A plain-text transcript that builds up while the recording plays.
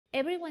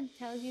Everyone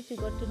tells you to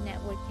go to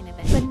networking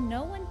events, but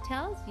no one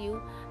tells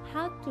you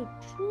how to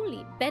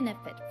truly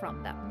benefit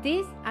from them.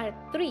 These are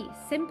 3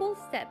 simple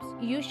steps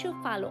you should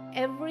follow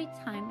every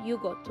time you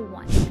go to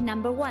one.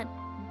 Number 1,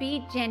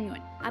 be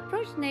genuine.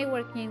 Approach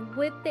networking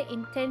with the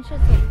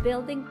intentions of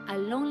building a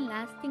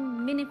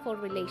long-lasting, meaningful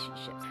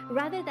relationship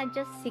rather than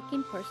just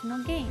seeking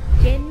personal gain.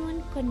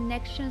 Genuine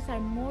connections are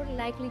more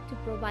likely to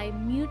provide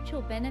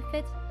mutual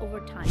benefits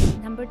over time.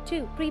 Number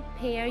 2,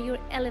 prepare your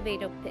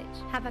elevator pitch.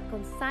 Have a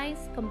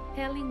concise,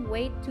 compelling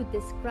way to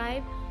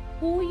describe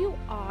who you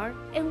are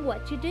and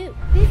what you do.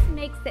 This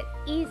makes it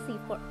easy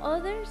for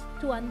others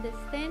to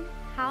understand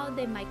how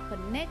they might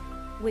connect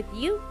with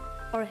you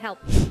or help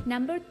you.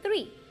 Number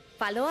 3,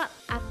 follow up.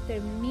 After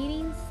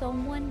meeting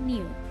someone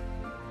new,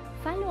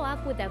 follow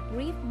up with a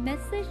brief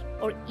message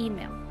or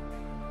email,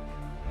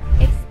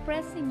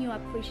 expressing your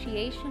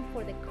appreciation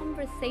for the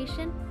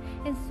conversation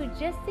and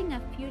suggesting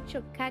a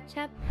future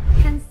catch-up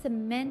can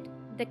cement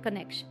the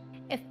connection.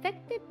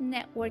 Effective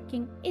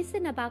networking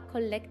isn't about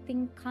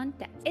collecting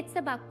contacts. It's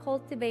about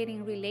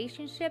cultivating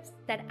relationships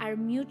that are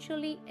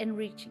mutually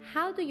enriching.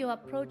 How do you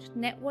approach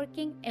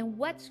networking and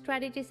what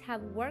strategies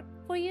have worked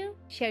for you?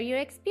 Share your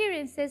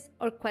experiences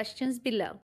or questions below.